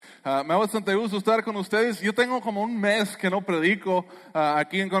Me da bastante gusto estar con ustedes. Yo tengo como un mes que no predico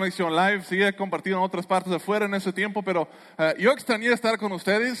aquí en Conexión Live. Sí, he compartido en otras partes de afuera en ese tiempo, pero yo extrañé estar con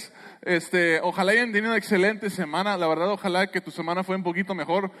ustedes. Ojalá hayan tenido una excelente semana. La verdad, ojalá que tu semana fue un poquito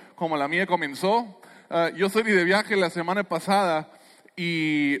mejor como la mía comenzó. Yo salí de viaje la semana pasada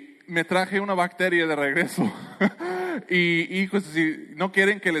y me traje una bacteria de regreso. y pues si no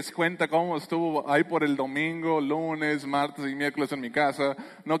quieren que les cuente cómo estuvo ahí por el domingo, lunes, martes y miércoles en mi casa,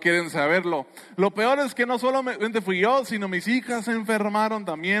 no quieren saberlo. Lo peor es que no solamente fui yo, sino mis hijas se enfermaron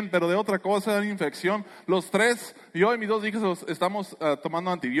también, pero de otra cosa, de infección. Los tres, yo y mis dos hijas estamos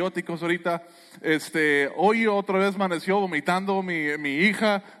tomando antibióticos ahorita. Hoy otra vez amaneció vomitando mi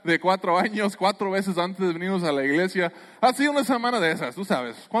hija de 4 años, 4 veces antes de venirnos a la iglesia. Ha sido una semana de esas, tú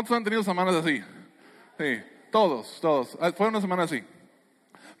sabes. ¿Cuántos han tenido semanas así? Sí, todos. Fue una semana así.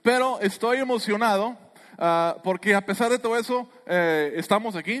 Pero estoy emocionado porque a pesar de todo eso,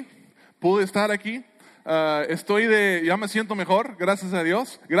 estamos aquí. Pude estar aquí. Ya me siento mejor, gracias a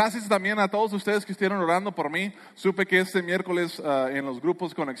Dios. Gracias también a todos ustedes que estuvieron orando por mí. Supe que este miércoles en los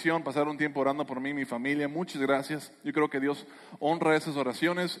grupos Conexión pasaron tiempo orando por mí y mi familia. Muchas gracias. Yo creo que Dios honra esas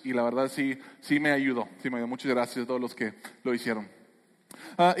oraciones y la verdad sí me ayudó. Muchas gracias a todos los que lo hicieron.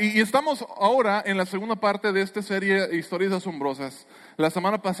 Y estamos ahora en la segunda parte de esta serie Historias Asombrosas. La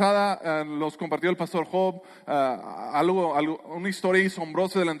semana pasada los compartió el pastor Job una historia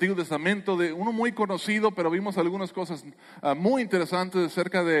asombrosa del Antiguo Testamento, de uno muy conocido, pero vimos algunas cosas muy interesantes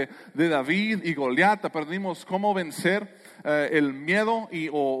acerca de David y Goliat. Aprendimos cómo vencer el miedo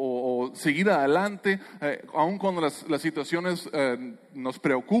o seguir adelante, aun cuando las situaciones nos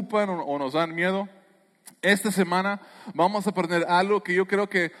preocupan o nos dan miedo. Esta semana vamos a aprender algo que yo creo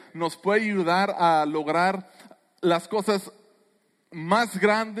que nos puede ayudar a lograr las cosas más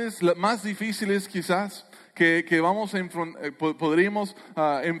grandes, más difíciles quizás, que podríamos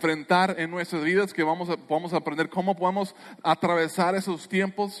enfrentar en nuestras vidas, que vamos a aprender cómo podemos atravesar esos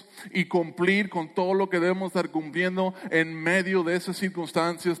tiempos y cumplir con todo lo que debemos estar cumpliendo en medio de esas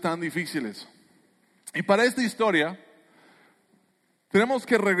circunstancias tan difíciles. Y para esta historia tenemos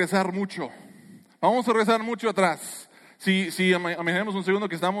que regresar mucho. Vamos a regresar mucho atrás. Si imaginemos un segundo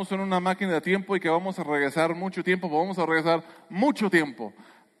que estamos en una máquina de tiempo y que vamos a regresar mucho tiempo, vamos a regresar mucho tiempo,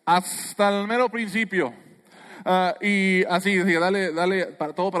 hasta el mero principio. Y así, dale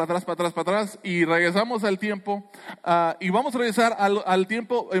todo para atrás, y regresamos al tiempo. Y vamos a regresar al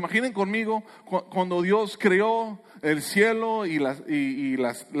tiempo, imaginen conmigo, cuando Dios creó el cielo y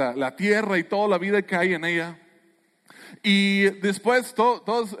la tierra y toda la vida que hay en ella. Y después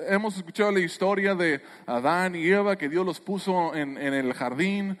todos hemos escuchado la historia de Adán y Eva, que Dios los puso en el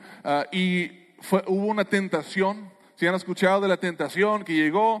jardín, y hubo una tentación. Si han escuchado de la tentación que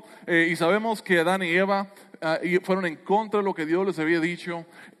llegó, y sabemos que Adán y Eva fueron en contra de lo que Dios les había dicho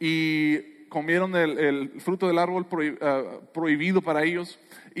y comieron el fruto del árbol prohibido para ellos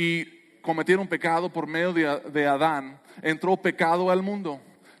y cometieron pecado por medio de Adán. Entró pecado al mundo.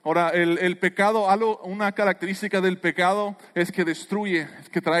 Ahora, el pecado, una característica del pecado es que destruye, es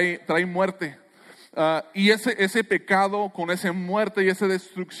que trae muerte. Y ese pecado, con esa muerte y esa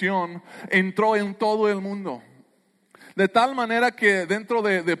destrucción, entró en todo el mundo. De tal manera que dentro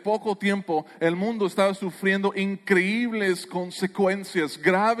de poco tiempo el mundo estaba sufriendo increíbles consecuencias,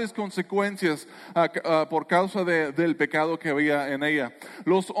 graves consecuencias por causa del pecado que había en ella.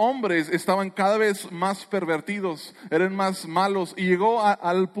 Los hombres estaban cada vez más pervertidos, eran más malos, y llegó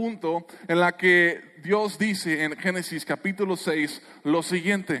al punto en la que Dios dice en Génesis capítulo 6 lo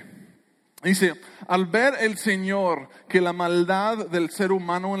siguiente. Dice: al ver el Señor que la maldad del ser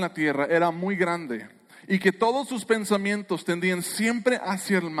humano en la tierra era muy grande, y que todos sus pensamientos tendían siempre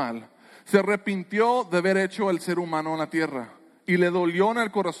hacia el mal, se arrepintió de haber hecho al ser humano en la tierra, y le dolió en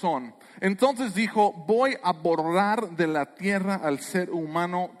el corazón. Entonces dijo: voy a borrar de la tierra al ser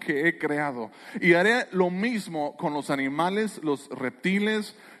humano que he creado, y haré lo mismo con los animales, los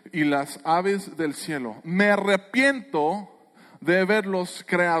reptiles y las aves del cielo. Me arrepiento de haberlos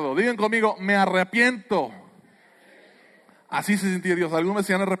creado. Digan conmigo: me arrepiento. Así se sentía Dios. Algunos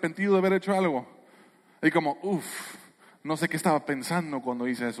se han arrepentido de haber hecho algo. Y como, no sé qué estaba pensando cuando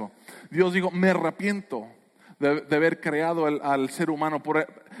hice eso. Dios dijo: me arrepiento de haber creado al ser humano.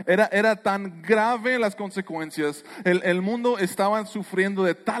 Era tan grave las consecuencias. El mundo estaba sufriendo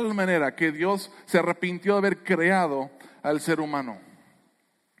de tal manera que Dios se arrepintió de haber creado al ser humano.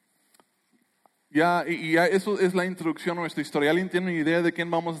 Ya eso es la introducción a nuestra historia. ¿Alguien tiene una idea de quién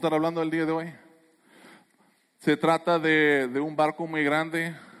vamos a estar hablando el día de hoy? Se trata de un barco muy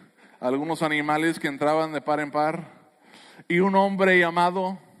grande, algunos animales que entraban de par en par, y un hombre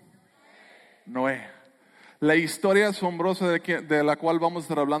llamado Noé. La historia asombrosa de la cual vamos a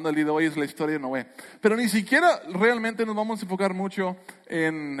estar hablando el día de hoy es la historia de Noé. Pero ni siquiera realmente nos vamos a enfocar mucho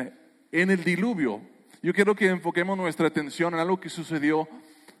en el diluvio. Yo quiero que enfoquemos nuestra atención en algo que sucedió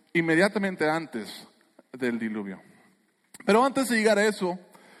inmediatamente antes del diluvio. Pero antes de llegar a eso,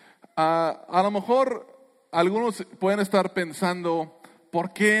 a lo mejor algunos pueden estar pensando,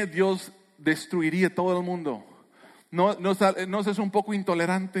 ¿por qué Dios destruiría todo el mundo? ¿No es un poco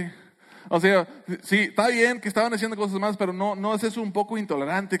intolerante? O sea, sí, está bien que estaban haciendo cosas más, pero no es eso un poco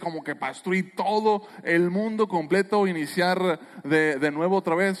intolerante, como que para destruir todo el mundo completo, iniciar de nuevo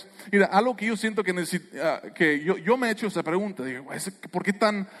otra vez. Mira, algo que yo siento que yo me he hecho esa pregunta, digo,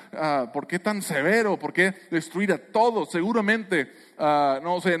 ¿por qué tan severo? ¿Por qué destruir a todo? Seguramente,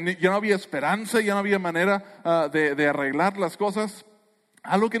 no sé, ya no había esperanza, ya no había manera de arreglar las cosas.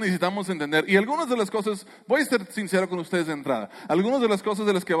 Algo que necesitamos entender, y algunas de las cosas, voy a ser sincero con ustedes de entrada, algunas de las cosas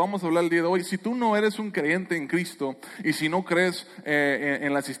de las que vamos a hablar el día de hoy, si tú no eres un creyente en Cristo, y si no crees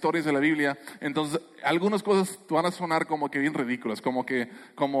en las historias de la Biblia, entonces algunas cosas te van a sonar como que bien ridículas,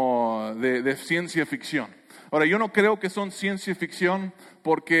 como de ciencia ficción. Ahora, yo no creo que son ciencia ficción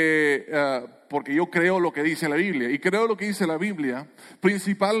porque yo creo lo que dice la Biblia. Y creo lo que dice la Biblia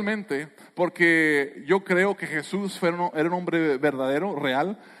principalmente porque yo creo que Jesús era un hombre verdadero,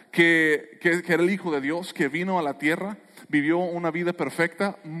 real, que era el Hijo de Dios, que vino a la tierra, vivió una vida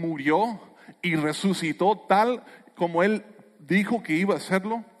perfecta, murió y resucitó tal como Él dijo que iba a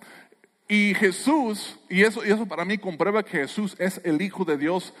hacerlo. Y Jesús, y eso para mí comprueba que Jesús es el Hijo de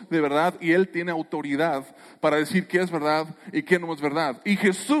Dios de verdad y Él tiene autoridad para decir qué es verdad y qué no es verdad. Y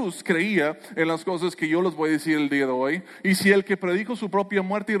Jesús creía en las cosas que yo les voy a decir el día de hoy. Y si el que predijo su propia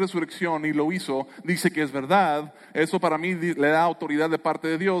muerte y resurrección y lo hizo, dice que es verdad, eso para mí le da autoridad de parte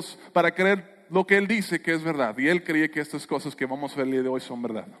de Dios para creer lo que Él dice que es verdad. Y Él creía que estas cosas que vamos a ver el día de hoy son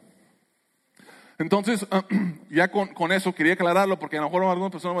verdad. Entonces, ya con eso quería aclararlo porque a lo mejor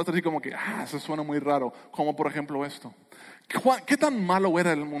algunas personas van a estar así como que, eso suena muy raro, como por ejemplo esto. ¿Qué tan malo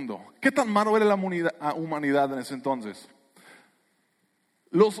era el mundo? ¿Qué tan malo era la humanidad en ese entonces?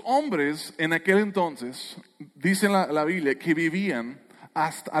 Los hombres en aquel entonces, dice la Biblia, que vivían,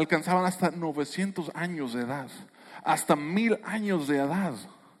 alcanzaban hasta 900 años de edad, hasta 1000 años de edad.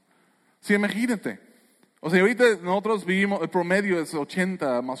 Sí, imagínate. O sea, ahorita nosotros vivimos, el promedio es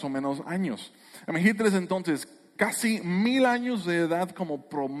 80 más o menos años. Imagínate entonces, casi 1000 años de edad como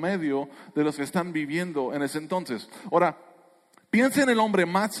promedio de los que están viviendo en ese entonces. Ahora, piensa en el hombre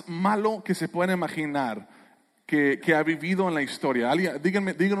más malo que se pueden imaginar que ha vivido en la historia.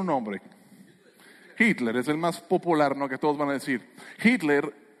 Díganme un nombre. Hitler es el más popular, ¿no? Que todos van a decir.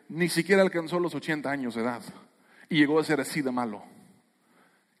 Hitler ni siquiera alcanzó los 80 años de edad y llegó a ser así de malo.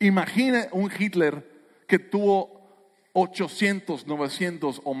 Imagina un Hitler que tuvo 800,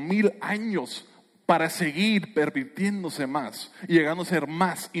 900 o 1000 años para seguir pervirtiéndose más y llegando a ser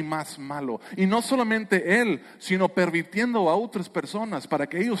más y más malo. Y no solamente él, sino pervirtiendo a otras personas para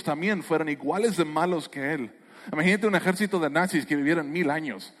que ellos también fueran iguales de malos que él. Imagínate un ejército de nazis que vivieran 1000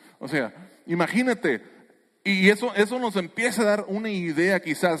 años. O sea, imagínate. Y eso nos empieza a dar una idea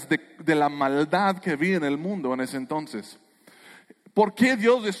quizás de la maldad que había en el mundo en ese entonces. ¿Por qué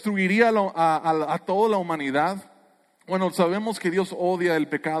Dios destruiría a toda la humanidad? Bueno, sabemos que Dios odia el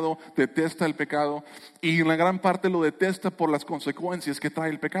pecado, detesta el pecado y en la gran parte lo detesta por las consecuencias que trae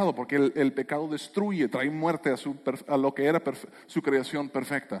el pecado, porque el pecado destruye, trae muerte a lo que era su creación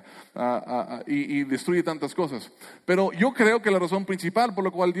perfecta y destruye tantas cosas. Pero yo creo que la razón principal por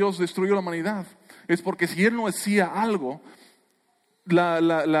la cual Dios destruyó la humanidad es porque si Él no hacía algo,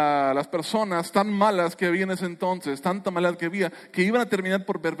 las personas tan malas que había en ese entonces, tanta maldad que había, que iban a terminar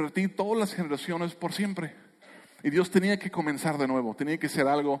por pervertir todas las generaciones por siempre. Y Dios tenía que comenzar de nuevo, tenía que ser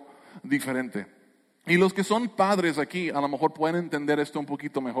algo diferente. Y los que son padres aquí a lo mejor pueden entender esto un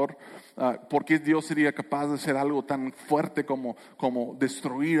poquito mejor, por qué Dios sería capaz de hacer algo tan fuerte como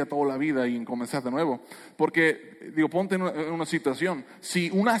destruir a toda la vida y comenzar de nuevo. Porque, ponte en una situación,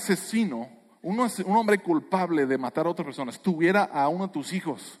 si un asesino, un hombre culpable de matar a otras personas, tuviera a uno de tus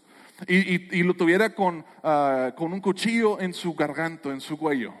hijos y lo tuviera con un cuchillo en su garganta, en su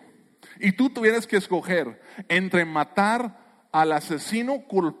cuello, y tú tuvieras que escoger entre matar al asesino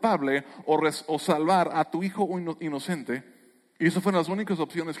culpable o salvar a tu hijo inocente, y esas fueron las únicas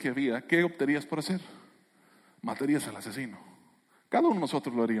opciones que había, ¿qué optarías por hacer? Matarías al asesino. Cada uno de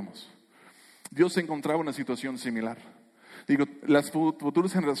nosotros lo haríamos. Dios se encontraba en una situación similar. Digo, las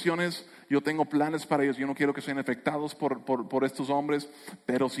futuras generaciones, yo tengo planes para ellos, yo no quiero que sean afectados por estos hombres,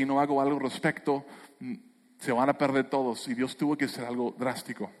 pero si no hago algo al respecto, se van a perder todos, y Dios tuvo que hacer algo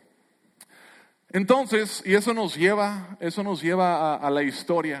drástico. Entonces, y eso nos lleva a la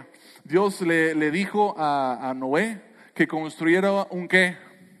historia. Dios le dijo a Noé que construyera un ¿qué?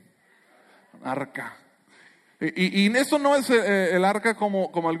 Arca. Y eso no es el arca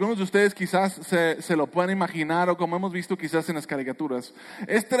como algunos de ustedes quizás se lo puedan imaginar o como hemos visto quizás en las caricaturas.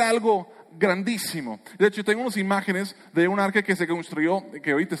 Este era algo grandísimo. De hecho, tengo unas imágenes de un arca que se construyó,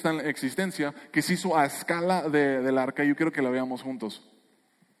 que ahorita está en existencia, que se hizo a escala del arca. Yo quiero que la veamos juntos.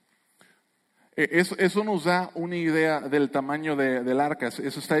 Eso nos da una idea del tamaño del arca.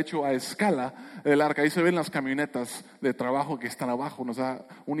 Eso está hecho a escala del arca. Ahí se ven las camionetas de trabajo que están abajo. Nos da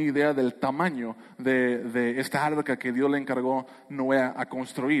una idea del tamaño de esta arca que Dios le encargó Noé a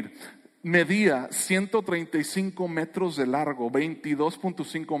construir. Medía 135 metros de largo,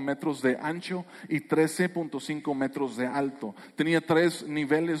 22.5 metros de ancho y 13.5 metros de alto. Tenía 3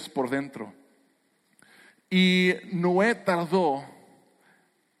 niveles por dentro. Y Noé tardó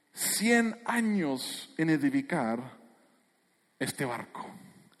 100 años en edificar este barco.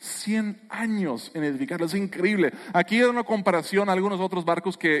 100 años en edificarlo, es increíble. Aquí hay una comparación a algunos otros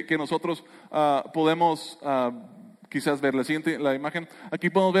barcos que nosotros podemos quizás ver. La imagen, aquí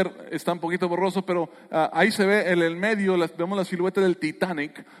podemos ver, está un poquito borroso, pero ahí se ve en el medio, vemos la silueta del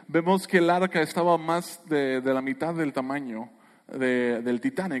Titanic. Vemos que el arca estaba más de la mitad del tamaño del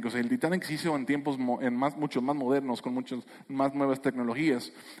Titanic. O sea, el Titanic se hizo en tiempos mucho más modernos, con muchas más nuevas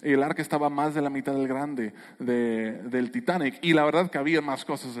tecnologías. Y el arca estaba más de la mitad del grande del Titanic. Y la verdad que había más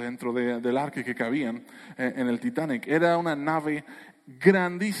cosas dentro del arca que cabían en el Titanic. Era una nave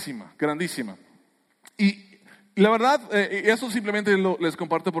grandísima, grandísima. Y la verdad, eso simplemente les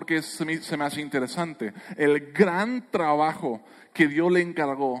comparto porque se me hace interesante. El gran trabajo que Dios le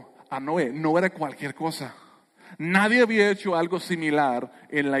encargó a Noé no era cualquier cosa. Nadie había hecho algo similar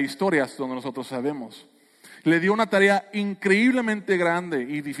en la historia hasta donde nosotros sabemos. Le dio una tarea increíblemente grande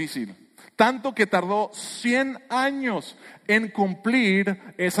y difícil. Tanto que tardó 100 años en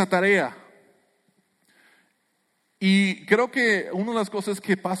cumplir esa tarea. Y creo que una de las cosas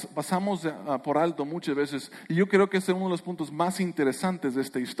que pasamos por alto muchas veces, y yo creo que es uno de los puntos más interesantes de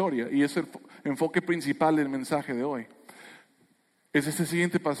esta historia, y es el enfoque principal del mensaje de hoy, es este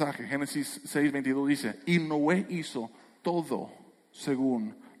siguiente pasaje. Génesis 6:22 dice: y Noé hizo todo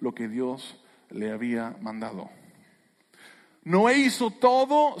según lo que Dios le había mandado. Noé hizo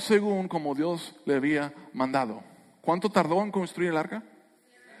todo según como Dios le había mandado. ¿Cuánto tardó en construir el arca?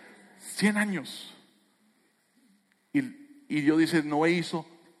 100 años. Y Dios dice: Noé hizo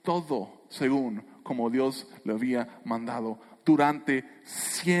todo según como Dios le había mandado durante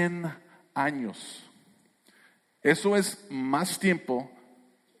 100 años. Eso es más tiempo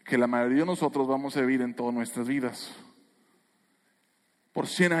que la mayoría de nosotros vamos a vivir en todas nuestras vidas. Por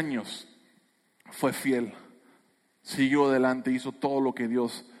 100 años fue fiel, siguió adelante, hizo todo lo que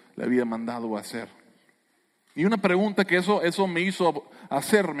Dios le había mandado hacer. Y una pregunta que eso me hizo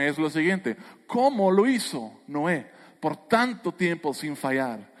hacerme es lo siguiente: ¿cómo lo hizo Noé por tanto tiempo sin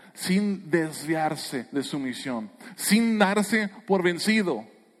fallar, sin desviarse de su misión, sin darse por vencido?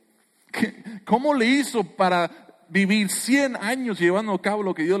 ¿Cómo le hizo para vivir 100 años llevando a cabo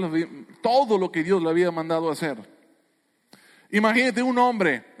todo lo que Dios le había mandado hacer? Imagínate un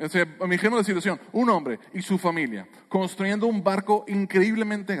hombre, imaginemos la situación, un hombre y su familia construyendo un barco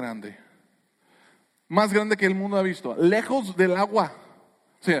increíblemente grande, más grande que el mundo ha visto, lejos del agua.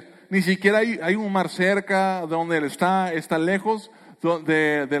 O sea, ni siquiera hay un mar cerca de donde él está lejos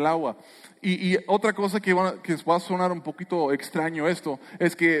del agua. Y otra cosa que va a sonar un poquito extraño esto,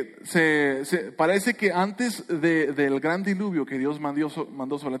 es que parece que antes del gran diluvio que Dios mandó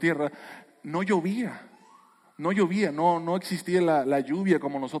sobre la tierra, no llovía. No existía la lluvia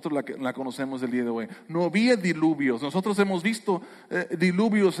como nosotros la conocemos el día de hoy. No había diluvios. Nosotros hemos visto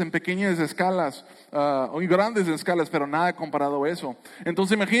diluvios en pequeñas escalas, o grandes escalas, pero nada comparado a eso.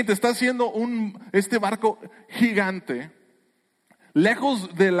 Entonces imagínate, está haciendo este barco gigante,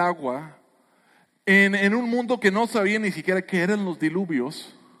 lejos del agua, en un mundo que no sabía ni siquiera qué eran los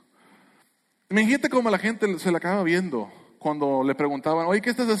diluvios. Imagínate cómo la gente se la acaba viendo cuando le preguntaban: oye, ¿qué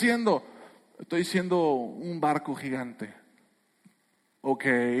estás haciendo? Estoy haciendo un barco gigante. Ok,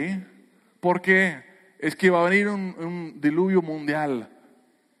 ¿por qué? Es que va a venir un diluvio mundial.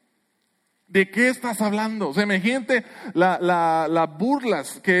 ¿De qué estás hablando? O sea, imagínate las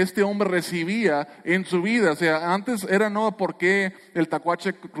burlas que este hombre recibía en su vida. O sea, antes era no porque el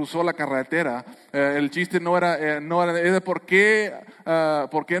tacuache cruzó la carretera. El chiste no era por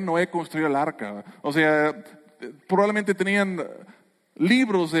qué Noé construyó el arca. O sea, probablemente tenían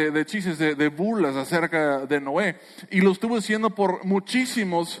libros de chistes, de burlas acerca de Noé. Y lo estuvo haciendo por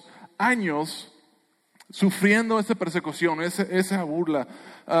muchísimos años, sufriendo esa persecución, esa burla.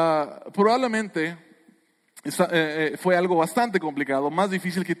 Probablemente fue algo bastante complicado, más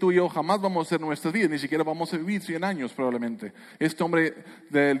difícil que tú y yo jamás vamos a hacer nuestras vidas, ni siquiera vamos a vivir 100 años probablemente. Este hombre,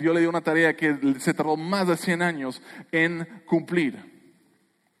 Dios le dio una tarea que se tardó más de 100 años en cumplir.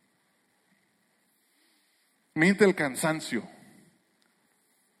 Imagínate el cansancio.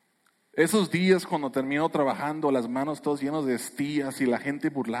 Esos días cuando terminó trabajando, las manos todas llenas de estrías y la gente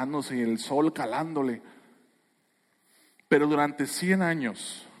burlándose y el sol calándole. Pero durante 100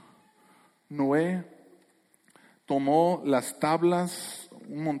 años, Noé tomó las tablas,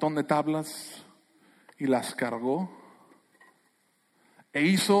 un montón de tablas, y las cargó. E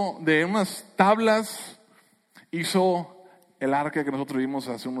hizo de unas tablas, hizo el arca que nosotros vimos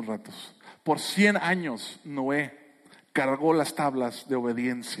hace unos ratos. Por 100 años Noé cargó las tablas de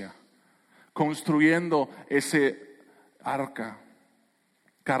obediencia, construyendo ese arca,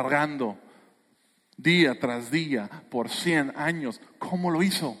 cargando día tras día por 100 años. ¿Cómo lo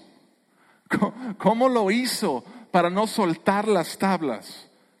hizo? ¿Cómo lo hizo para no soltar las tablas?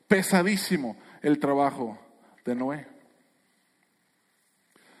 Pesadísimo el trabajo de Noé.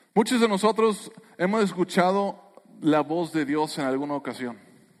 Muchos de nosotros hemos escuchado la voz de Dios en alguna ocasión.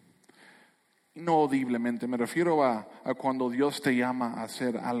 No audiblemente, me refiero a cuando Dios te llama a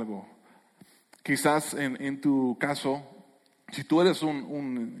hacer algo. Quizás en tu caso, si tú eres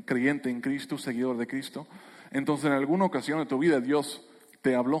un creyente en Cristo, seguidor de Cristo, entonces en alguna ocasión de tu vida Dios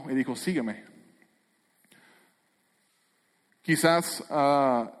te habló y dijo, sígueme. Quizás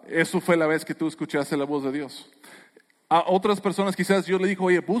eso fue la vez que tú escuchaste la voz de Dios. A otras personas quizás Dios le dijo,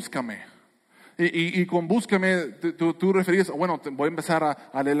 oye, búscame. Y con búscame tú referías, bueno, voy a empezar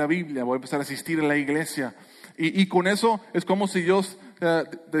a leer la Biblia, voy a empezar a asistir a la iglesia. Y con eso es como si Dios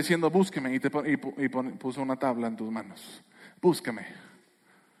diciendo, búsqueme, y puso una tabla en tus manos. Búscame.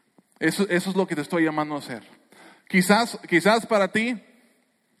 Eso es lo que te estoy llamando a hacer. Quizás para ti,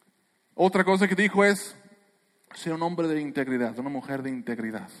 otra cosa que dijo es, sea un hombre de integridad, una mujer de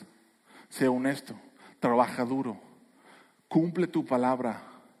integridad. Sea honesto, trabaja duro, cumple tu palabra,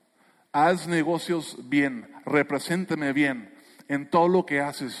 haz negocios bien, represéntame bien en todo lo que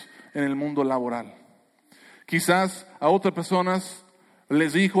haces en el mundo laboral. Quizás a otras personas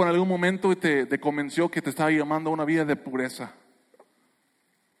les dijo en algún momento y te convenció que te estaba llamando a una vida de pureza.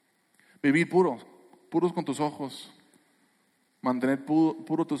 Vivir puros con tus ojos, mantener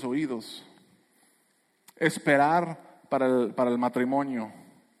puros tus oídos. Esperar para el matrimonio,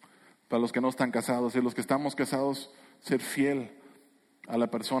 para los que no están casados, y los que estamos casados, ser fiel a la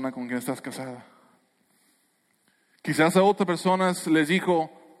persona con quien estás casada. Quizás a otras personas les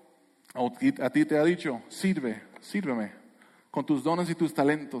dijo, a ti te ha dicho, sírveme con tus dones y tus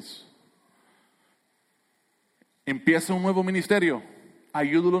talentos. Empieza un nuevo ministerio,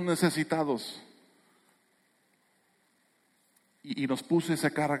 ayuda a los necesitados. Y nos puso esa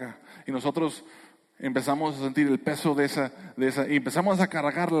carga, y nosotros empezamos a sentir el peso de esa y empezamos a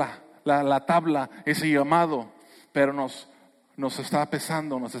cargar la tabla, ese llamado, pero nos estaba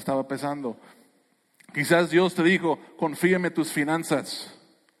pesando. Quizás Dios te dijo, confíame tus finanzas,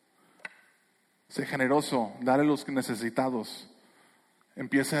 sé generoso, dale a los necesitados,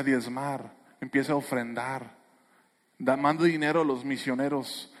 empieza a diezmar, empieza a ofrendar, manda dinero a los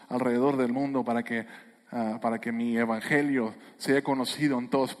misioneros alrededor del mundo para que mi evangelio sea conocido en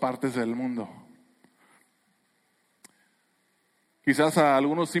todas partes del mundo. Quizás a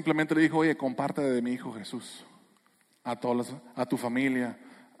algunos simplemente le dijo, oye, comparte de mi hijo Jesús a tu familia,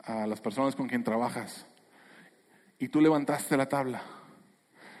 a las personas con quien trabajas. Y tú levantaste la tabla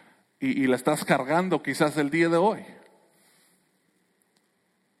y la estás cargando quizás el día de hoy.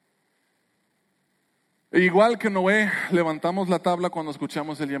 Igual que Noé, levantamos la tabla cuando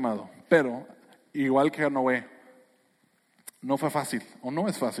escuchamos el llamado, pero igual que a Noé, no fue fácil, o no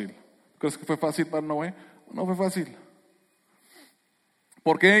es fácil. ¿Crees que fue fácil para Noé? No fue fácil.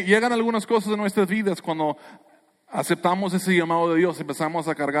 Porque llegan algunas cosas en nuestras vidas cuando aceptamos ese llamado de Dios, empezamos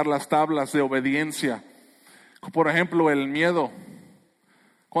a cargar las tablas de obediencia. Por ejemplo, el miedo.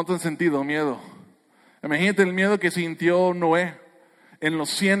 ¿Cuánto han sentido miedo? Imagínate el miedo que sintió Noé. En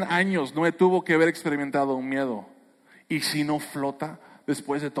los 100 años Noé tuvo que haber experimentado un miedo. ¿Y si no flota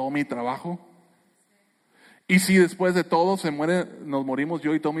después de todo mi trabajo? ¿Y si después de todo nos morimos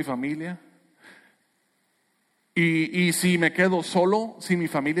yo y toda mi familia? Y si me quedo solo, si mi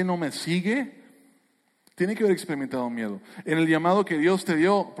familia no me sigue, tiene que haber experimentado miedo. En el llamado que Dios te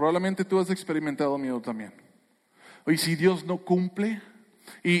dio, probablemente tú has experimentado miedo también. Y si Dios no cumple,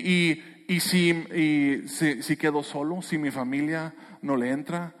 y si quedo solo, si mi familia no le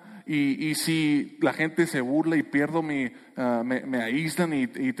entra, y si la gente se burla y pierdo me aíslan y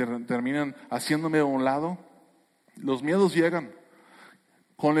terminan haciéndome a un lado, los miedos llegan.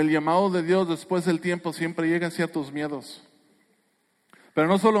 Con el llamado de Dios, después del tiempo, siempre llegan ciertos miedos. Pero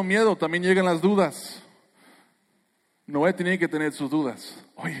no solo miedo, también llegan las dudas. Noé tenía que tener sus dudas.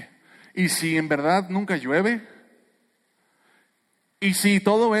 Oye, ¿y si en verdad nunca llueve? ¿Y si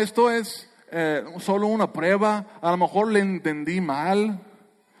todo esto es solo una prueba? A lo mejor le entendí mal.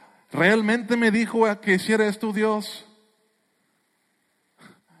 ¿Realmente me dijo que hiciera esto Dios?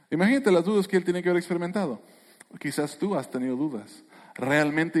 Imagínate las dudas que él tiene que haber experimentado. Quizás tú has tenido dudas.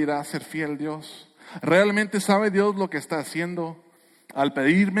 ¿Realmente irá a ser fiel Dios? ¿Realmente sabe Dios lo que está haciendo? Al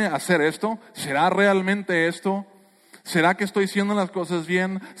pedirme hacer esto, ¿será realmente esto? ¿Será que estoy haciendo las cosas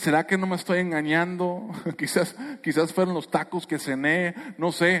bien? ¿Será que no me estoy engañando? Quizás fueron los tacos que cené.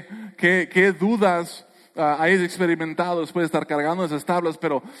 No sé, qué dudas hayas experimentado después de estar cargando esas tablas.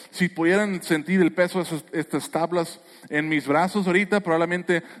 Pero si pudieran sentir el peso de estas tablas en mis brazos ahorita,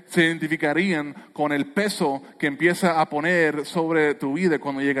 probablemente se identificarían con el peso que empieza a poner sobre tu vida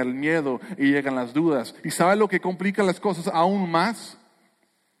cuando llega el miedo y llegan las dudas. ¿Y sabes lo que complica las cosas aún más?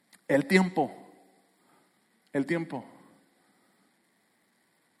 El tiempo. El tiempo.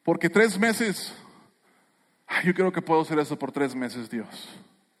 Porque 3 meses, yo creo que puedo hacer eso por 3 meses, Dios.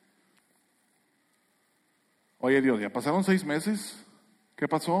 Oye, Dios, ¿ya pasaron 6 meses? ¿Qué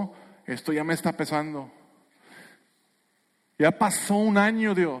pasó? Esto ya me está pesando. Ya pasó 1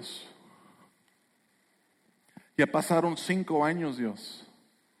 año, Dios. Ya pasaron 5 años, Dios.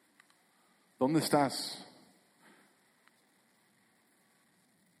 ¿Dónde estás?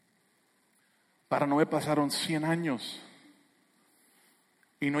 Para Noé pasaron 100 años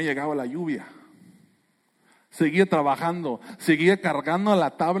y no llegaba la lluvia. Seguía trabajando, seguía cargando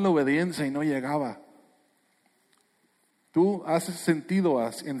la tabla de obediencia y no llegaba. Tú has sentido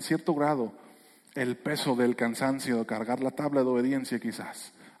en cierto grado el peso del cansancio de cargar la tabla de obediencia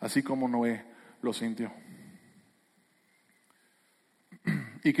quizás, así como Noé lo sintió.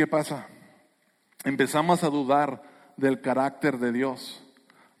 ¿Y qué pasa? Empezamos a dudar del carácter de Dios,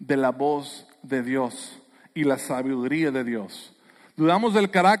 de la voz de Dios y la sabiduría de Dios. Dudamos del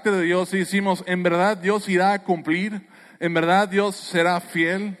carácter de Dios y decimos, ¿en verdad Dios irá a cumplir? ¿En verdad Dios será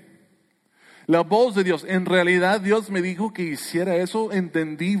fiel? La voz de Dios, en realidad Dios me dijo que hiciera eso,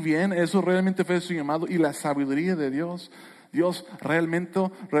 entendí bien, eso realmente fue su llamado. Y la sabiduría de Dios, Dios,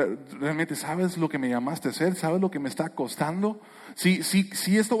 realmente sabes lo que me llamaste a hacer, sabes lo que me está costando.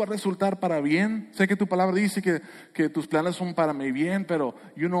 Si esto va a resultar para bien, sé que tu palabra dice que tus planes son para mi bien, pero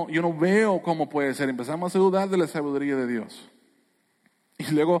yo no veo cómo puede ser. Empezamos a dudar de la sabiduría de Dios.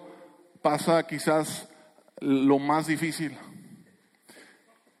 Y luego pasa quizás lo más difícil.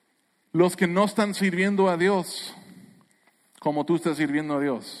 Los que no están sirviendo a Dios como tú estás sirviendo a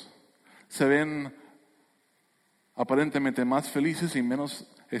Dios, se ven aparentemente más felices y menos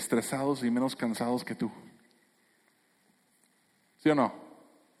estresados y menos cansados que tú. ¿Sí o no?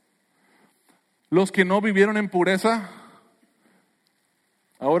 Los que no vivieron en pureza,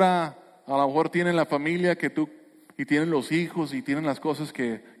 ahora a lo mejor tienen la familia que tú, y tienen los hijos y tienen las cosas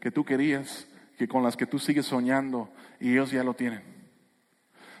que tú querías, que con las que tú sigues soñando, y ellos ya lo tienen.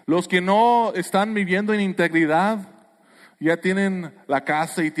 Los que no están viviendo en integridad, ya tienen la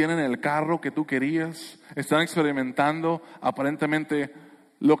casa y tienen el carro que tú querías, están experimentando aparentemente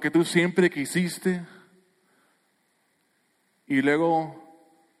lo que tú siempre quisiste, y luego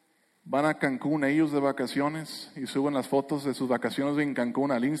van a Cancún ellos de vacaciones y suben las fotos de sus vacaciones en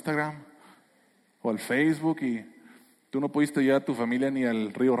Cancún al Instagram o al Facebook, y tú no pudiste llevar a tu familia ni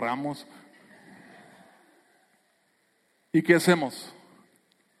al río Ramos. ¿Y qué hacemos?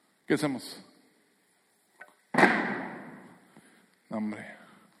 ¿Qué hacemos? Hombre,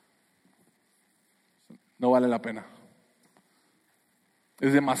 no vale la pena.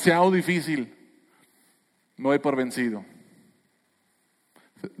 Es demasiado difícil. No doy por vencido.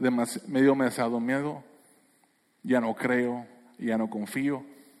 Me dio demasiado miedo. Ya no creo, ya no confío.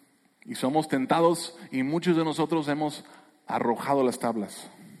 Y somos tentados, y muchos de nosotros hemos arrojado las tablas.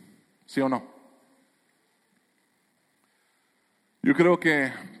 ¿Sí o no? Yo creo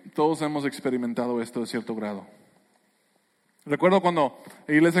que todos hemos experimentado esto de cierto grado. Recuerdo cuando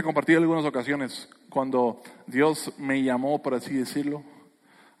la iglesia compartí en algunas ocasiones, cuando Dios me llamó, por así decirlo,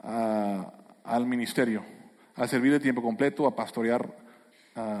 al ministerio, a servir de tiempo completo, a pastorear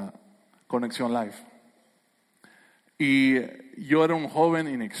Conexión Live. Y yo era un joven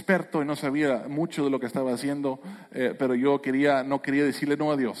inexperto y no sabía mucho de lo que estaba haciendo, pero yo no quería decirle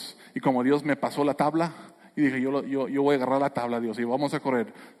no a Dios. Y como Dios me pasó la tabla, y dije, yo voy a agarrar la tabla, Dios, y vamos a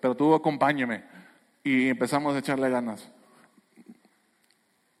correr, pero tú acompáñame. Y empezamos a echarle ganas.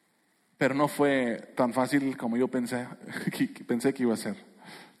 Pero no fue tan fácil como yo pensé que iba a ser.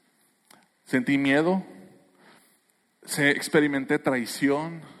 Sentí miedo, Experimenté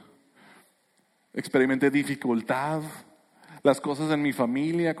traición, experimenté dificultad, las cosas en mi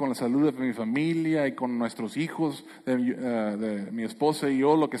familia, con la salud de mi familia y con nuestros hijos, de mi esposa y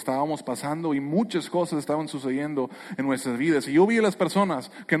yo, lo que estábamos pasando, y muchas cosas estaban sucediendo en nuestras vidas. Y yo vi a las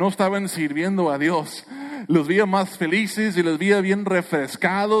personas que no estaban sirviendo a Dios, los veía más felices y los veía bien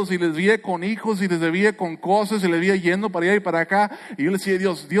refrescados y les veía con hijos y les veía con cosas y les veía yendo para allá y para acá. Y yo les decía,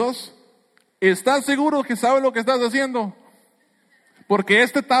 Dios, ¿estás seguro que sabes lo que estás haciendo? Porque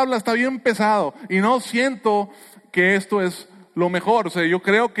esta tabla está bien pesado y no siento que esto es lo mejor. O sea, yo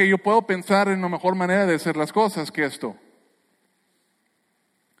creo que yo puedo pensar en una mejor manera de hacer las cosas que esto.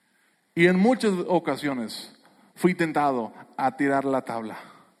 Y en muchas ocasiones fui tentado a tirar la tabla.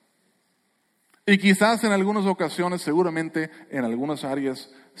 Y quizás en algunas ocasiones, seguramente en algunas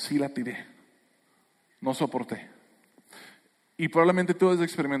áreas, sí la tiré. No soporté. Y probablemente tú has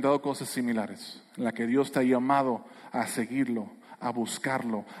experimentado cosas similares, en la que Dios te ha llamado a seguirlo, a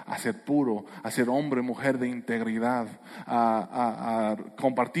buscarlo, a ser puro, a ser hombre, mujer de integridad, a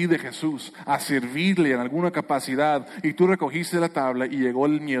compartir de Jesús, a servirle en alguna capacidad. Y tú recogiste la tabla y llegó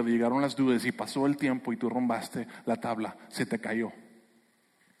el miedo, llegaron las dudas y pasó el tiempo y tú rombaste la tabla, se te cayó.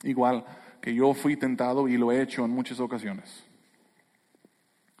 Igual que yo fui tentado y lo he hecho en muchas ocasiones.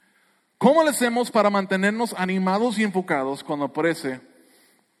 ¿Cómo le hacemos para mantenernos animados y enfocados cuando parece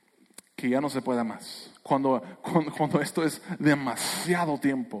que ya no se puede más? Cuando esto es demasiado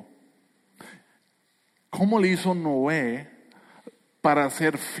tiempo. ¿Cómo le hizo Noé para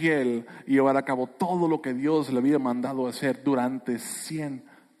ser fiel y llevar a cabo todo lo que Dios le había mandado hacer durante 100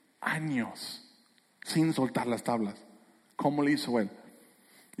 años sin soltar las tablas? ¿Cómo le hizo él?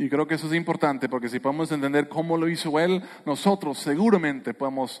 Y creo que eso es importante, porque si podemos entender cómo lo hizo él, nosotros seguramente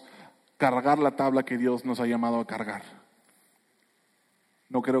podemos cargar la tabla que Dios nos ha llamado a cargar.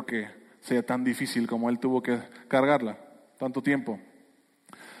 No creo que sea tan difícil como él tuvo que cargarla tanto tiempo.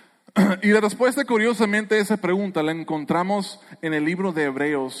 Y la respuesta, curiosamente, a esa pregunta la encontramos en el libro de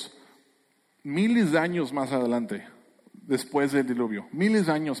Hebreos miles de años más adelante, después del diluvio. Miles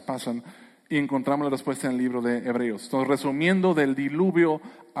de años pasan y encontramos la respuesta en el libro de Hebreos. Entonces, resumiendo, del diluvio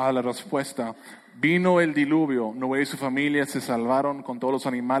a la respuesta: vino el diluvio, Noé y su familia se salvaron con todos los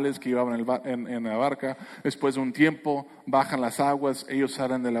animales que iban en la barca. Después de un tiempo bajan las aguas, ellos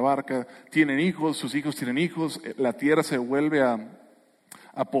salen de la barca, tienen hijos, sus hijos tienen hijos, la tierra se vuelve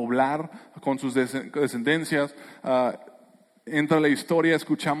a poblar con sus descendencias. Entra la historia,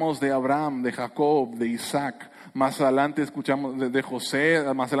 escuchamos de Abraham, de Jacob, de Isaac. Más adelante escuchamos de José,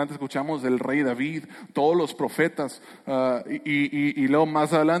 más adelante escuchamos del rey David, todos los profetas, y luego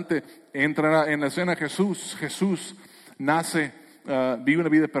más adelante entra en la escena Jesús. Jesús nace, vive una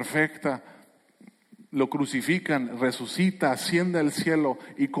vida perfecta, lo crucifican, resucita, asciende al cielo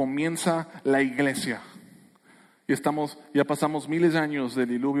y comienza la iglesia. Y ya pasamos miles de años del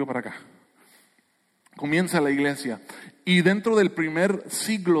diluvio para acá. Comienza la iglesia. Y dentro del primer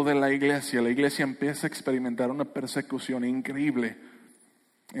siglo de la iglesia empieza a experimentar una persecución increíble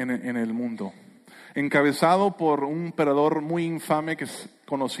en el mundo. Encabezado por un emperador muy infame que es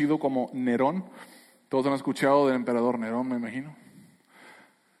conocido como Nerón. Todos han escuchado del emperador Nerón, me imagino.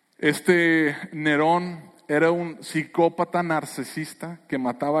 Este Nerón era un psicópata narcisista que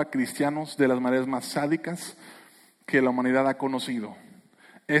mataba a cristianos de las maneras más sádicas que la humanidad ha conocido.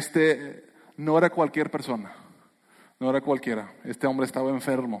 No era cualquier persona, no era cualquiera. Este hombre estaba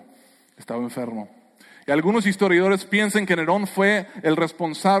enfermo. Y algunos historiadores piensan que Nerón fue el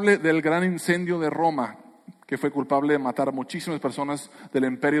responsable del gran incendio de Roma, que fue culpable de matar a muchísimas personas del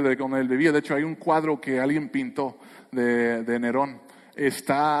imperio donde él vivía. De hecho, hay un cuadro que alguien pintó de Nerón.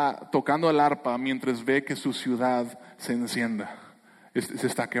 Está tocando el arpa mientras ve que su ciudad se encienda, se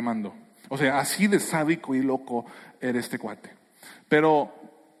está quemando. O sea, así de sádico y loco era este cuate. Pero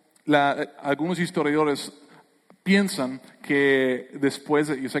algunos historiadores piensan que después,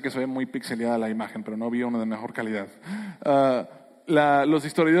 yo sé que se ve muy pixelada la imagen, pero no había una de mejor calidad. Los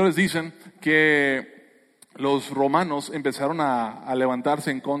historiadores dicen que los romanos empezaron a levantarse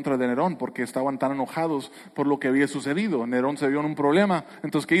en contra de Nerón porque estaban tan enojados por lo que había sucedido. Nerón se vio en un problema.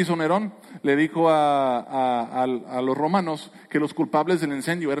 Entonces, ¿qué hizo Nerón? Le dijo a los romanos que los culpables del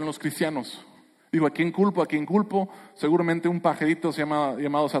incendio eran los cristianos. Dijo, ¿a quién culpo? ¿A quién culpo? Seguramente un pajarito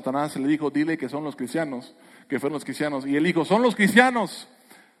llamado Satanás le dijo, dile que son los cristianos, que fueron los cristianos. Y él dijo, son los cristianos.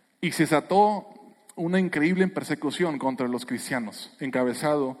 Y se desató una increíble persecución contra los cristianos,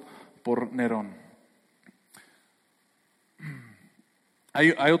 encabezado por Nerón.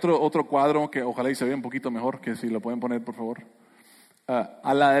 Hay otro cuadro que ojalá y se vea un poquito mejor, que si lo pueden poner, por favor.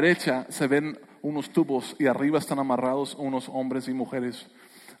 A la derecha se ven unos tubos y arriba están amarrados unos hombres y mujeres.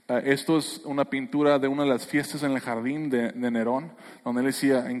 Esto es una pintura de una de las fiestas en el jardín de Nerón, donde él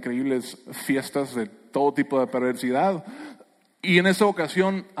hacía increíbles fiestas de todo tipo de perversidad. Y en esa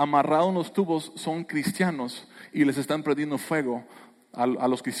ocasión, amarrados en los tubos, son cristianos y les están prendiendo fuego a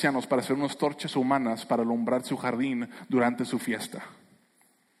los cristianos para hacer unas torchas humanas para alumbrar su jardín durante su fiesta.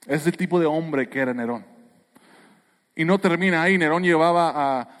 Es el tipo de hombre que era Nerón. Y no termina ahí. Nerón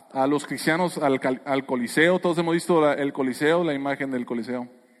llevaba a los cristianos al Coliseo. Todos hemos visto el Coliseo, la imagen del Coliseo.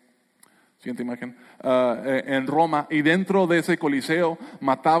 Siguiente imagen. En Roma. Y dentro de ese Coliseo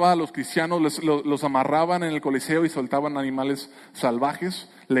mataba a los cristianos, los amarraban en el Coliseo y soltaban animales salvajes,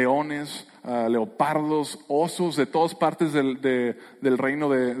 leones, leopardos, osos de todas partes del reino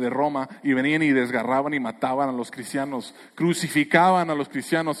de Roma, y venían y desgarraban y mataban a los cristianos, crucificaban a los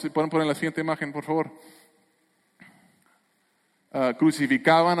cristianos. ¿Pueden poner la siguiente imagen, por favor?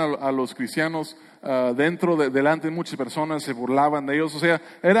 Crucificaban a los cristianos delante de muchas personas, se burlaban de ellos. O sea,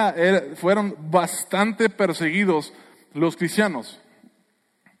 fueron bastante perseguidos los cristianos.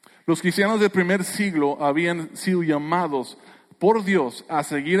 Los cristianos del primer siglo habían sido llamados por Dios a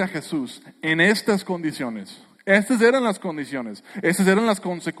seguir a Jesús en estas condiciones. Estas eran las condiciones, estas eran las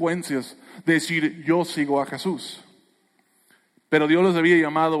consecuencias de decir yo sigo a Jesús. Pero Dios los había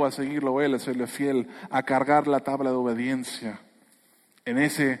llamado a seguirlo a Él, a serle fiel, a cargar la tabla de obediencia en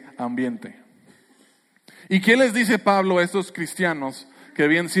ese ambiente. ¿Y qué les dice Pablo a estos cristianos que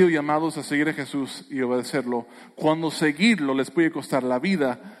habían sido llamados a seguir a Jesús y obedecerlo, cuando seguirlo les puede costar la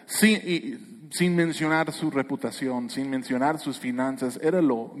vida, sin mencionar su reputación, sin mencionar sus finanzas? Era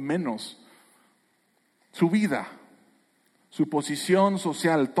lo menos. Su vida, su posición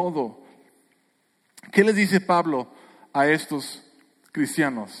social, todo. ¿Qué les dice Pablo a estos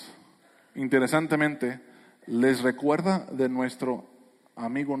cristianos? Interesantemente, les recuerda de nuestro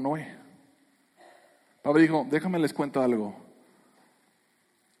amigo Noé. Pablo dijo, déjame les cuento algo.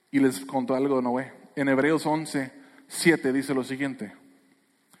 Y les contó algo de Noé. En Hebreos 11:7 dice lo siguiente: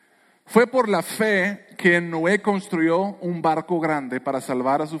 fue por la fe que Noé construyó un barco grande para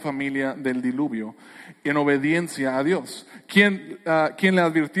salvar a su familia del diluvio, en obediencia a Dios, quien le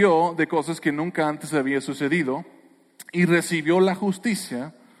advirtió de cosas que nunca antes había sucedido, y recibió la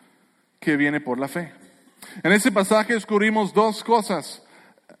justicia que viene por la fe. En ese pasaje descubrimos dos cosas.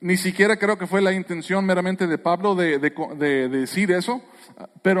 Ni siquiera creo que fue la intención meramente de Pablo de decir eso,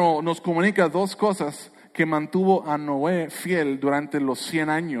 pero nos comunica dos cosas que mantuvo a Noé fiel durante los 100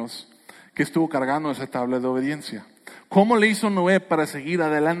 años que estuvo cargando esa tabla de obediencia. ¿Cómo le hizo Noé para seguir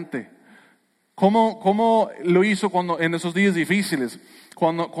adelante? ¿Cómo lo hizo en esos días difíciles,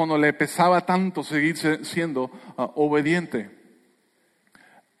 cuando le pesaba tanto seguir siendo obediente?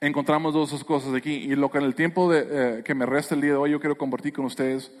 Encontramos dos cosas aquí, y lo que en el tiempo que me resta el día de hoy yo quiero compartir con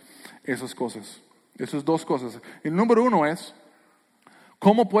ustedes esas cosas, esas dos cosas. El número uno es,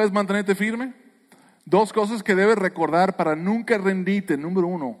 ¿cómo puedes mantenerte firme? Dos cosas que debes recordar para nunca rendirte. Número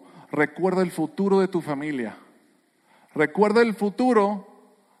uno, recuerda el futuro de tu familia. Recuerda el futuro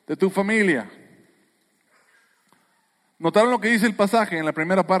de tu familia. ¿Notaron lo que dice el pasaje en la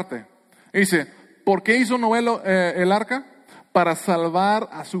primera parte? Dice, ¿por qué hizo Noé el arca? Para salvar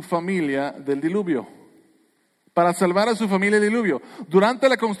a su familia del diluvio. Para salvar a su familia del diluvio. Durante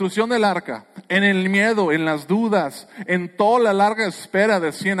la construcción del arca, en el miedo, en las dudas, en toda la larga espera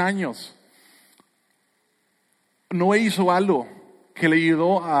de 100 años, Noé hizo algo que le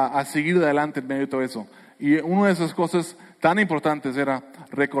ayudó a seguir adelante en medio de todo eso. Y una de esas cosas tan importantes era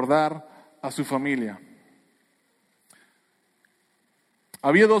recordar a su familia.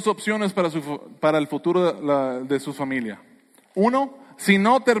 Había dos opciones para el futuro de su familia. Uno, si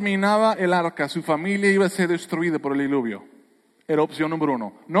no terminaba el arca, su familia iba a ser destruida por el diluvio. Era opción número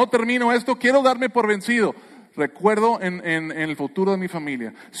uno. No termino esto, quiero darme por vencido. Recuerdo en el futuro de mi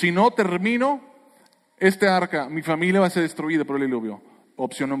familia. Si no termino este arca, mi familia va a ser destruida por el diluvio.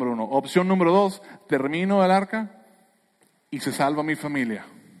 Opción número uno. Opción número dos, termino el arca y se salva mi familia.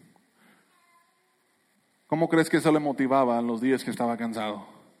 ¿Cómo crees que eso le motivaba en los días que estaba cansado?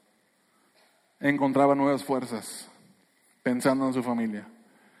 Encontraba nuevas fuerzas, pensando en su familia.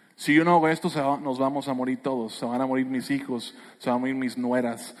 Si yo no hago esto, nos vamos a morir todos. Se van a morir mis hijos, se van a morir mis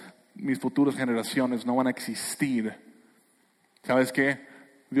nueras, mis futuras generaciones no van a existir. ¿Sabes qué?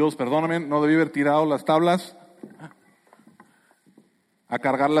 Dios, perdóname, no debí haber tirado las tablas. A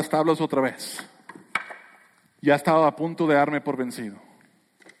cargar las tablas otra vez. Ya estaba a punto de darme por vencido.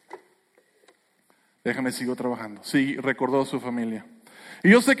 Déjame, sigo trabajando. Sí, recordó a su familia.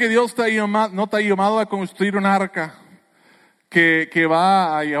 Y yo sé que Dios no te ha llamado a construir un arca que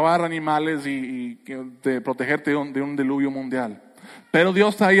va a llevar animales y de protegerte de un diluvio mundial. Pero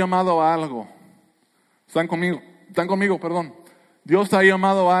Dios te ha llamado a algo. ¿Están conmigo? Perdón. Dios te ha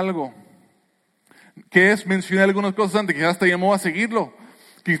llamado a algo. ¿Qué es? Mencioné algunas cosas antes. Quizás te llamó a seguirlo.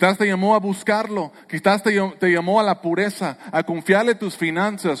 Quizás te llamó a buscarlo. Quizás te llamó a la pureza, a confiarle tus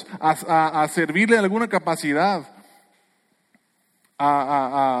finanzas, a servirle en alguna capacidad.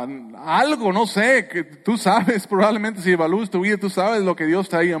 A algo, no sé, que tú sabes, probablemente si evalúas tu vida, tú sabes lo que Dios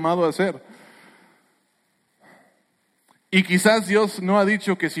te ha llamado a hacer. Y quizás Dios no ha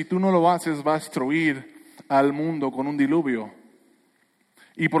dicho que si tú no lo haces va a destruir al mundo con un diluvio.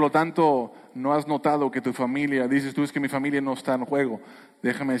 Y por lo tanto no has notado que tu familia, dices tú, es que mi familia no está en juego.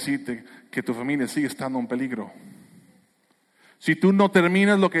 Déjame decirte que tu familia sigue estando en peligro. Si tú no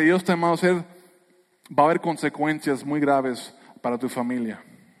terminas lo que Dios te ha llamado a hacer, va a haber consecuencias muy graves para tu familia.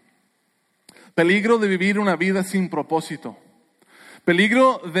 Peligro de vivir una vida sin propósito.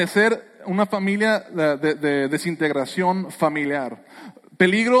 Peligro de ser una familia de desintegración familiar.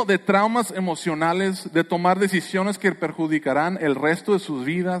 Peligro de traumas emocionales, de tomar decisiones que perjudicarán el resto de sus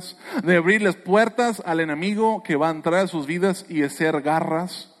vidas, de abrirles puertas al enemigo que va a entrar a sus vidas y hacer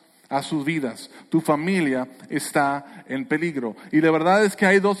garras a sus vidas. Tu familia está en peligro. Y la verdad es que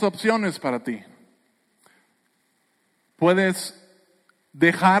hay dos opciones para ti. Puedes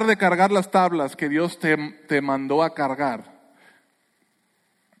dejar de cargar las tablas que Dios te mandó a cargar.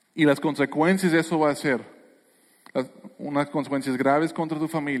 Y las consecuencias de eso va a ser unas consecuencias graves contra tu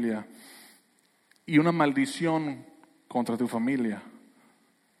familia y una maldición contra tu familia.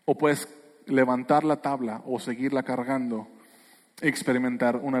 O puedes levantar la tabla o seguirla cargando,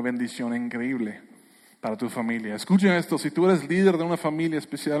 experimentar una bendición increíble para tu familia. Escucha esto, si tú eres líder de una familia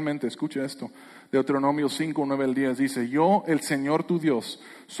especialmente, escucha esto. Deuteronomio 5, 9 al 10 dice: yo, el Señor tu Dios,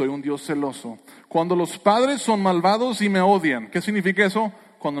 soy un Dios celoso. Cuando los padres son malvados y me odian, ¿qué significa eso?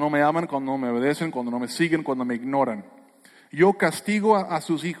 Cuando no me aman, cuando no me obedecen, cuando no me siguen, cuando me ignoran. Yo castigo a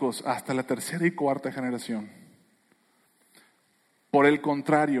sus hijos hasta la tercera y cuarta generación. Por el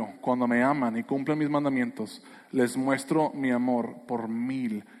contrario, cuando me aman y cumplen mis mandamientos, les muestro mi amor por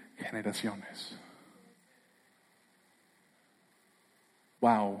 1000 generaciones.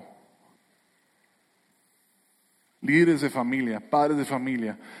 Wow. Líderes de familia, padres de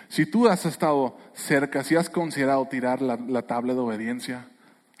familia, si tú has estado cerca, si has considerado tirar la tabla de obediencia,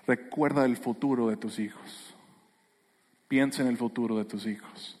 recuerda el futuro de tus hijos. Piensa en el futuro de tus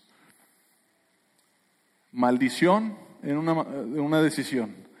hijos. Maldición en una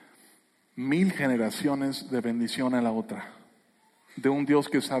decisión. 1000 generaciones de bendición en la otra. De un Dios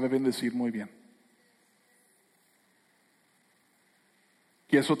que sabe bendecir muy bien.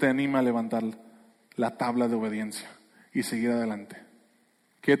 Y eso te anima a levantar la tabla de obediencia y seguir adelante.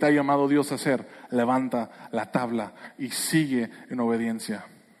 ¿Qué te ha llamado Dios a hacer? Levanta la tabla y sigue en obediencia.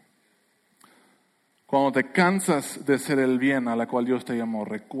 Cuando te cansas de hacer el bien a la cual Dios te llamó,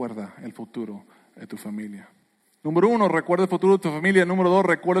 recuerda el futuro de tu familia. Número 1, recuerda el futuro de tu familia. Número 2,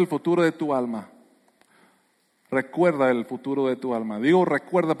 recuerda el futuro de tu alma. Recuerda el futuro de tu alma. Digo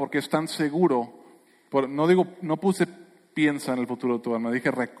recuerda porque es tan seguro. No puse piensa en el futuro de tu alma.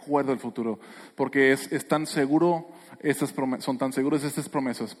 Dije recuerda el futuro. Porque es tan seguro, son tan seguras estas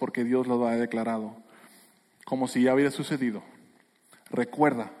promesas porque Dios lo ha declarado. Como si ya hubiera sucedido.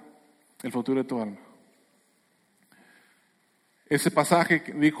 Recuerda el futuro de tu alma. Ese pasaje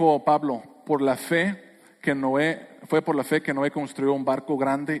dijo Pablo, fue por la fe que Noé construyó un barco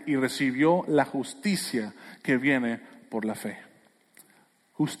grande y recibió la justicia que viene por la fe.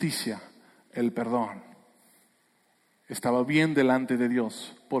 Justicia, el perdón. Estaba bien delante de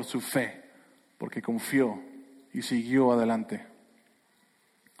Dios por su fe, porque confió y siguió adelante.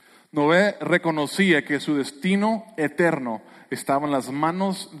 Noé reconocía que su destino eterno estaba en las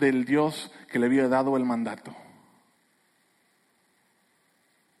manos del Dios que le había dado el mandato.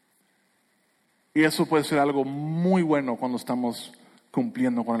 Y eso puede ser algo muy bueno cuando estamos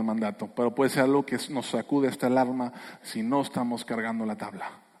cumpliendo con el mandato, pero puede ser algo que nos sacude hasta el alma si no estamos cargando la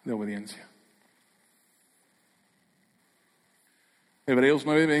tabla de obediencia. Hebreos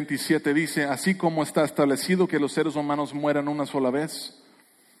 9:27 dice: así como está establecido que los seres humanos mueran una sola vez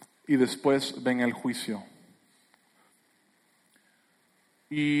y después venga el juicio.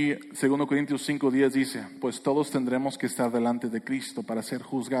 Y 2 Corintios 5:10 dice: pues todos tendremos que estar delante de Cristo para ser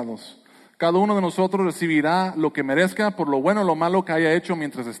juzgados. Cada uno de nosotros recibirá lo que merezca por lo bueno o lo malo que haya hecho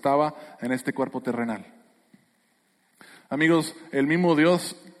mientras estaba en este cuerpo terrenal. Amigos, el mismo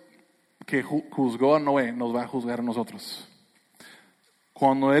Dios que juzgó a Noé nos va a juzgar a nosotros.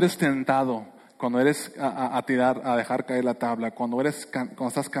 Cuando eres tentado, cuando eres a dejar caer la tabla, cuando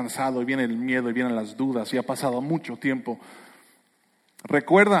estás cansado y viene el miedo y vienen las dudas y ha pasado mucho tiempo,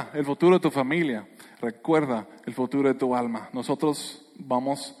 recuerda el futuro de tu familia, recuerda el futuro de tu alma. Nosotros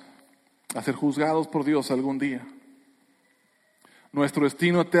vamos a ser juzgados por Dios algún día. Nuestro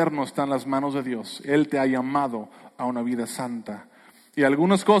destino eterno está en las manos de Dios. Él te ha llamado a una vida santa. Y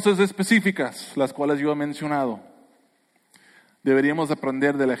algunas cosas específicas, las cuales yo he mencionado, deberíamos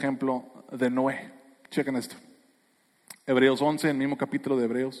aprender del ejemplo de Noé. Chequen esto. Hebreos 11, el mismo capítulo de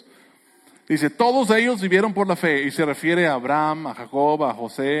Hebreos. Dice, todos ellos vivieron por la fe, y se refiere a Abraham, a Jacob, a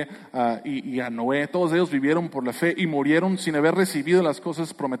José y a Noé. Todos ellos vivieron por la fe y murieron sin haber recibido las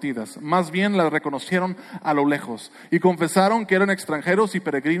cosas prometidas. Más bien las reconocieron a lo lejos y confesaron que eran extranjeros y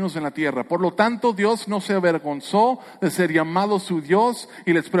peregrinos en la tierra. Por lo tanto, Dios no se avergonzó de ser llamado su Dios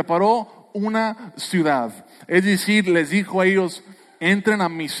y les preparó una ciudad. Es decir, les dijo a ellos, entren a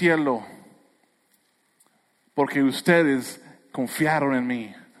mi cielo, porque ustedes confiaron en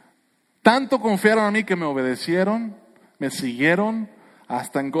mí. Tanto confiaron en mí que me obedecieron, me siguieron,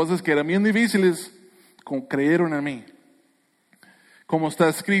 hasta en cosas que eran bien difíciles, creyeron en mí. Como está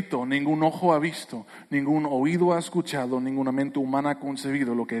escrito, ningún ojo ha visto, ningún oído ha escuchado, ninguna mente humana ha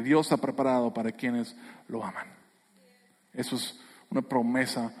concebido lo que Dios ha preparado para quienes lo aman. Eso es una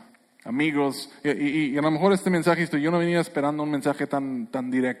promesa, amigos. Y a lo mejor este mensaje, yo no venía esperando un mensaje tan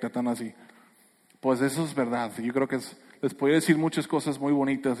directo, tan así. Pues eso es verdad. Yo creo que les podría decir muchas cosas muy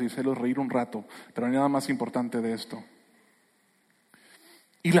bonitas y hacerlos reír un rato, pero no hay nada más importante de esto.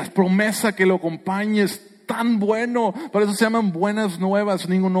 Y la promesa que lo acompaña es tan bueno. Por eso se llaman buenas nuevas.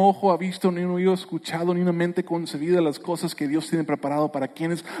 Ningún ojo ha visto, ni un oído ha escuchado, ni una mente concebida las cosas que Dios tiene preparado para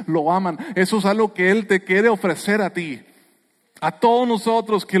quienes lo aman. Eso es algo que Él te quiere ofrecer a ti, a todos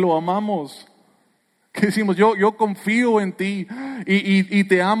nosotros que lo amamos. Que decimos, yo confío en ti y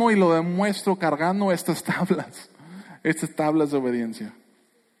te amo y lo demuestro cargando estas tablas de obediencia.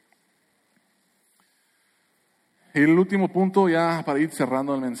 Y el último punto, ya para ir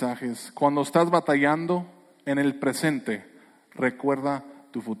cerrando el mensaje, es cuando estás batallando en el presente, recuerda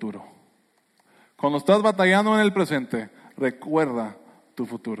tu futuro. Cuando estás batallando en el presente, recuerda tu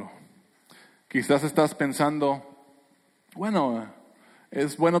futuro. Quizás estás pensando, bueno,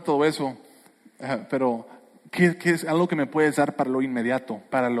 es bueno todo eso, pero ¿qué es algo que me puedes dar para lo inmediato,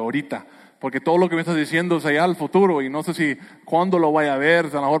 para lo ahorita? Porque todo lo que me estás diciendo es allá al futuro y no sé si cuándo lo vaya a ver,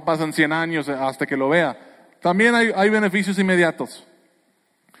 a lo mejor pasan 100 años hasta que lo vea. También hay beneficios inmediatos,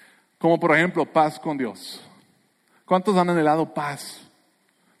 como por ejemplo paz con Dios. ¿Cuántos han anhelado paz?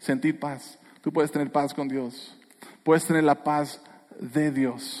 Sentir paz. Tú puedes tener paz con Dios, puedes tener la paz de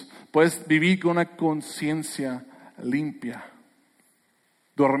Dios, puedes vivir con una conciencia limpia.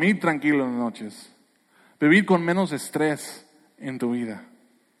 Dormir tranquilo en las noches. Vivir con menos estrés en tu vida.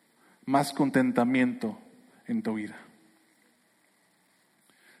 Más contentamiento en tu vida.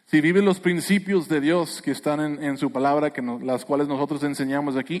 Si vives los principios de Dios que están en su palabra, las cuales nosotros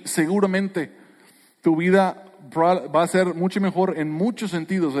enseñamos aquí, seguramente tu vida va a ser mucho mejor en muchos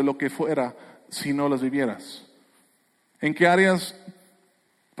sentidos de lo que fuera si no las vivieras. ¿En qué áreas?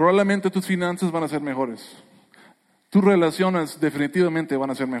 Probablemente tus finanzas van a ser mejores. Tus relaciones definitivamente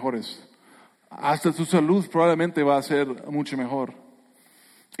van a ser mejores. Hasta tu salud probablemente va a ser mucho mejor.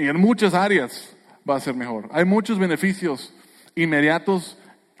 Y en muchas áreas va a ser mejor. Hay muchos beneficios inmediatos,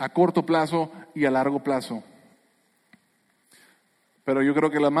 a corto plazo y a largo plazo. Pero yo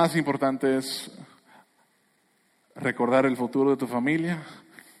creo que lo más importante es recordar el futuro de tu familia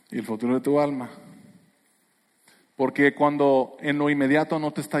y el futuro de tu alma. Porque cuando en lo inmediato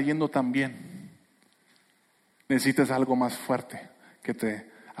no te está yendo tan bien, necesitas algo más fuerte,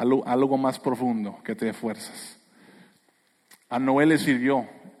 algo más profundo que te dé fuerzas. A Noé le sirvió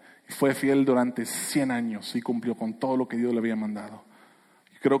y fue fiel durante 100 años y cumplió con todo lo que Dios le había mandado.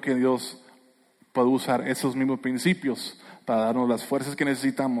 Yo creo que Dios puede usar esos mismos principios para darnos las fuerzas que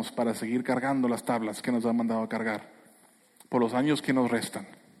necesitamos para seguir cargando las tablas que nos ha mandado a cargar por los años que nos restan.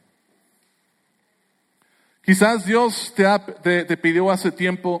 Quizás Dios te pidió hace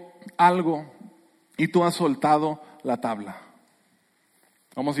tiempo algo y tú has soltado la tabla.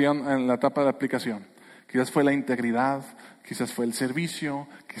 Vamos ya en la etapa de aplicación. Quizás fue la integridad, quizás fue el servicio,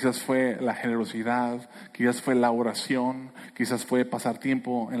 quizás fue la generosidad, quizás fue la oración, quizás fue pasar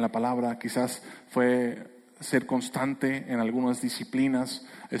tiempo en la palabra, quizás fue ser constante en algunas disciplinas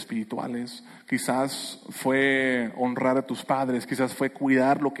espirituales, quizás fue honrar a tus padres, quizás fue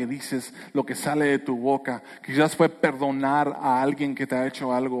cuidar lo que dices, lo que sale de tu boca, quizás fue perdonar a alguien que te ha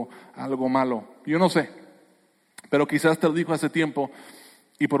hecho algo malo. Yo no sé, pero quizás te lo dijo hace tiempo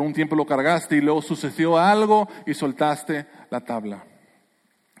y por un tiempo lo cargaste y luego sucedió algo y soltaste la tabla.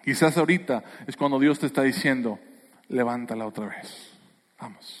 Quizás ahorita es cuando Dios te está diciendo, levántala otra vez,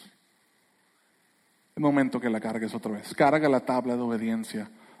 vamos. Es momento que la cargues otra vez. Carga la tabla de obediencia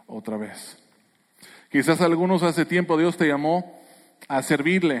otra vez. Quizás algunos hace tiempo Dios te llamó a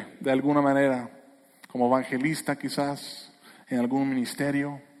servirle de alguna manera, como evangelista quizás, en algún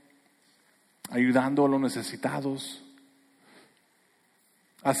ministerio, ayudando a los necesitados,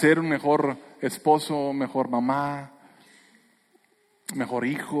 a ser un mejor esposo, mejor mamá, mejor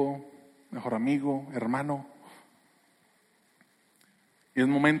hijo, mejor amigo, hermano. Y es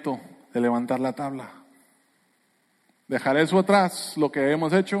momento de levantar la tabla. Dejar eso atrás, lo que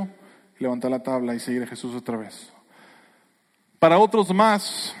hemos hecho, levantar la tabla y seguir a Jesús otra vez. Para otros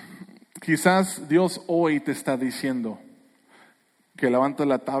más, quizás Dios hoy te está diciendo que levantes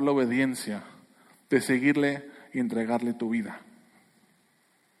la tabla de obediencia, de seguirle y entregarle tu vida.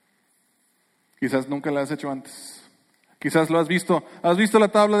 Quizás nunca lo has hecho antes. Quizás lo has visto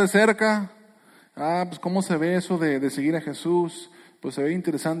la tabla de cerca. Pues cómo se ve eso de seguir a Jesús. Pues se ve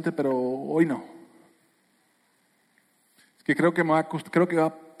interesante, pero hoy no. Es que creo que va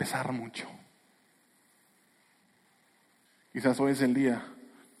a pesar mucho. Quizás hoy es el día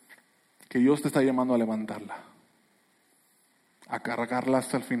que Dios te está llamando a levantarla, a cargarla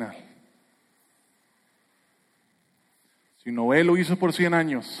hasta el final. Si Noé lo hizo por 100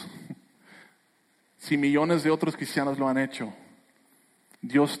 años, si millones de otros cristianos lo han hecho,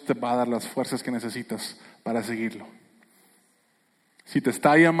 Dios te va a dar las fuerzas que necesitas para seguirlo. Si te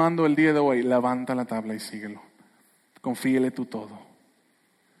está llamando el día de hoy, levanta la tabla y síguelo. Confíele tú todo.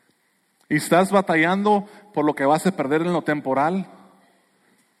 Y estás batallando por lo que vas a perder en lo temporal,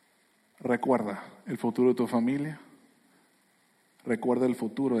 recuerda el futuro de tu familia, recuerda el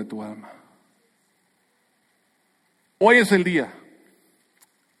futuro de tu alma. Hoy es el día.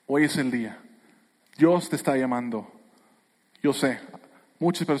 Hoy es el día. Dios te está llamando. Yo sé,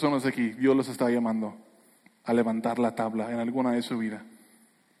 muchas personas aquí, Dios los está llamando a levantar la tabla en alguna de su vida.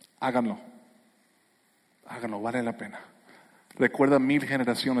 Háganlo. Háganlo, vale la pena. Recuerda 1000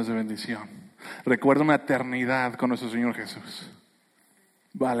 generaciones de bendición. Recuerda una eternidad con nuestro Señor Jesús.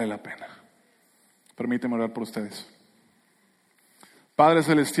 Vale la pena. Permíteme orar por ustedes. Padre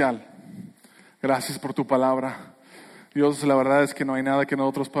Celestial, gracias por tu palabra. Dios, la verdad es que no hay nada que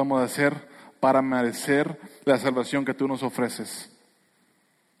nosotros podamos hacer para merecer la salvación que tú nos ofreces.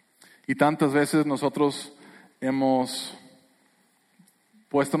 Y tantas veces nosotros hemos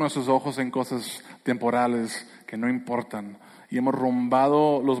puesto nuestros ojos en cosas temporales que no importan. Y hemos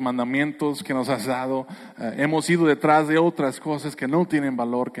rombado los mandamientos que nos has dado. Hemos ido detrás de otras cosas que no tienen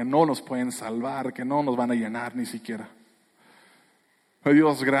valor, que no nos pueden salvar, que no nos van a llenar ni siquiera. Pero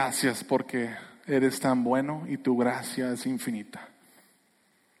Dios, gracias porque eres tan bueno y tu gracia es infinita.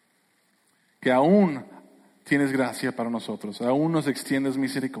 Que aún tienes gracia para nosotros, aún nos extiendes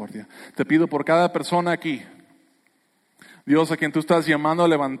misericordia. Te pido por cada persona aquí, Dios, a quien tú estás llamando a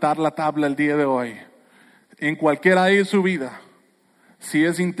levantar la tabla el día de hoy, en cualquier área de su vida, si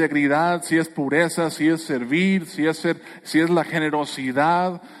es integridad, si es pureza, si es servir, si es la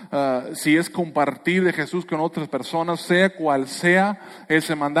generosidad, si es compartir de Jesús con otras personas, sea cual sea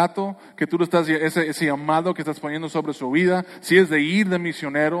ese mandato que tú estás, ese llamado que estás poniendo sobre su vida, si es de ir de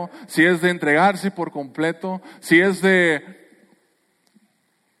misionero, si es de entregarse por completo, si es de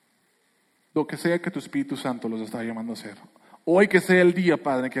lo que sea que tu Espíritu Santo los está llamando a hacer. Hoy que sea el día,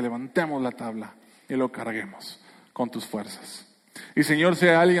 Padre, que levantemos la tabla y lo carguemos con tus fuerzas. Y Señor, si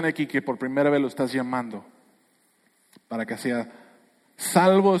hay alguien aquí que por primera vez lo estás llamando para que sea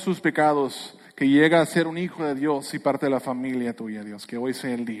salvo de sus pecados, que llegue a ser un hijo de Dios y parte de la familia tuya, Dios, que hoy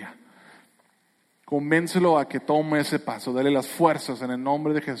sea el día. Convéncelo a que tome ese paso, dale las fuerzas en el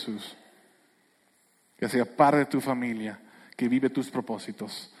nombre de Jesús, que sea parte de tu familia, que vive tus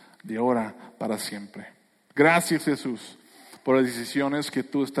propósitos de ahora para siempre. Gracias, Jesús, por las decisiones que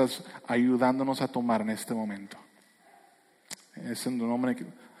tú estás ayudándonos a tomar en este momento. Es en tu nombre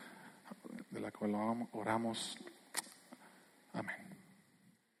de la cual oramos. Amén.